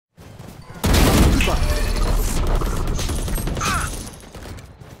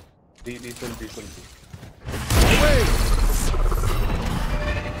Diesel. Away!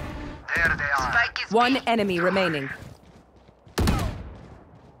 There they are. One enemy remaining.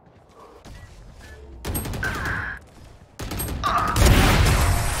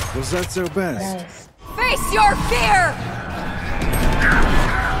 Was that so bad? Nice. Face your fear!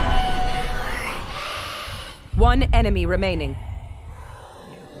 One enemy remaining.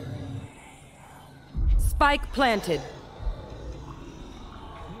 Spike planted.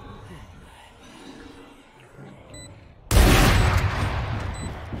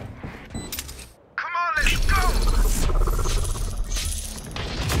 Come on, let's go.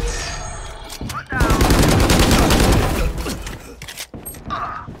 Put down.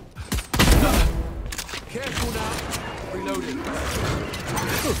 Careful now. Reloading.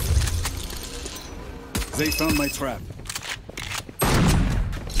 They found my trap.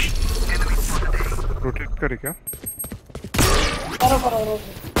 Enemy spotted A. Rotate करे क्या? करो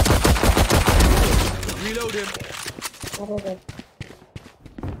Reload him.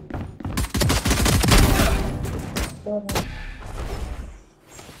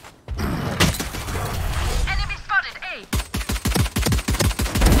 Enemy spotted A.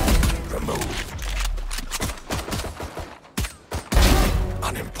 Removed.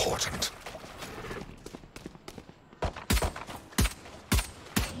 Unimportant.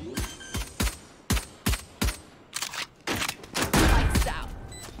 Lights out.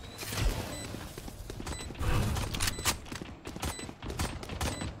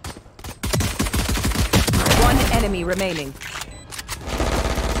 One enemy remaining.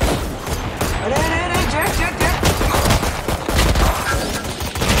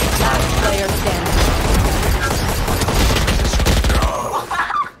 Last player standing.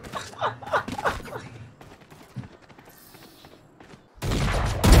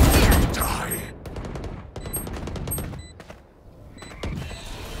 Die.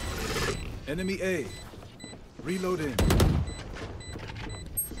 Enemy A. Reloading.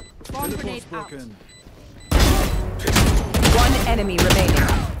 Bomb Teleport's grenade out. broken. One enemy remaining.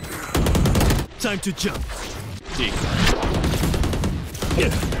 Time to jump.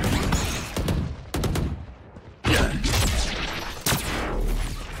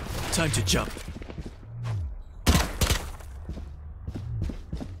 Time to jump.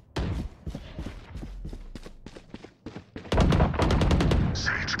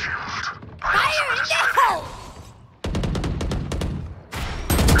 Sage killed.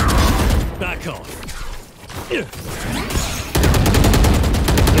 Back off.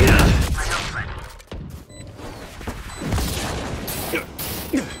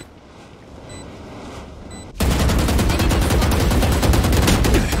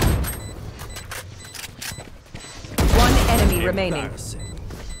 One enemy remaining. Embarrassing.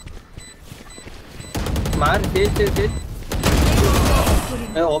 मार तेज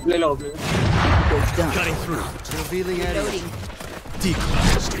of ले लो Cutting through. Revealing area.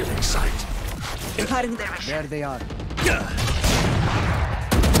 Decoy. Stealing sight. There they are.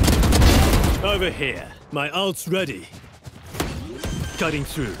 Over here. My ult's ready. Cutting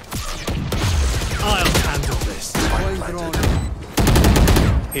through. I'll handle this. Deploying drone.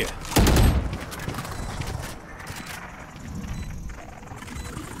 Here.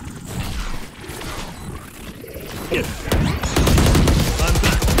 I'm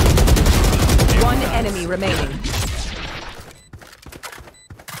back. One enemy remaining.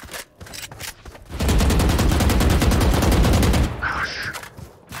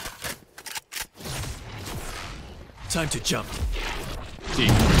 Time to jump.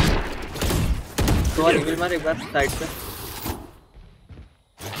 तो reveal मार एक बार side पे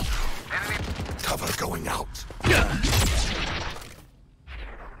Cover going out.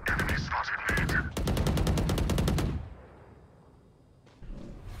 Enemy spotted mid.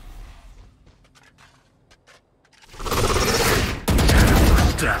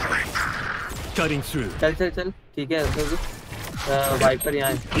 Down. Cutting through. चल ठीक है wiper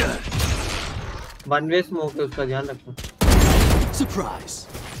यहाँ है one way smoke है उसका ध्यान रखना Surprise.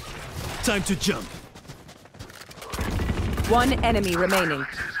 Time to jump. One enemy remaining.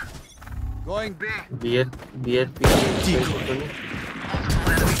 Going B. Beer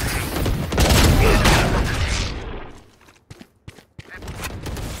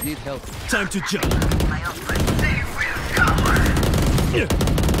Need help. Time to jump.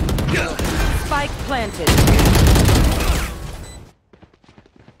 Spike planted.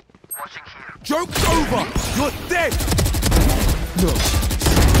 Watching here. Joke's over. You're dead. No.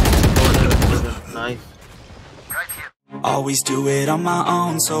 Nice Right here. Always do it on my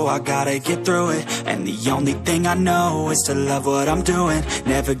own, so I gotta get through it. And the only thing I know is to love what I'm doing.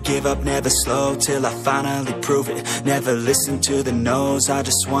 Never give up, never slow, till I finally prove it. Never listen to the no's, I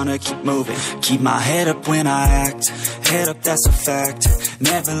just wanna keep moving. Keep my head up when I act, head up, that's a fact.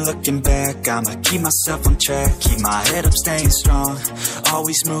 Never looking back, I'ma keep myself on track. Keep my head up, staying strong,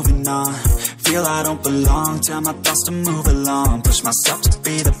 always moving on. Feel I don't belong, tell my thoughts to move along. Push myself to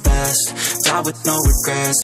be the best, die with no regrets.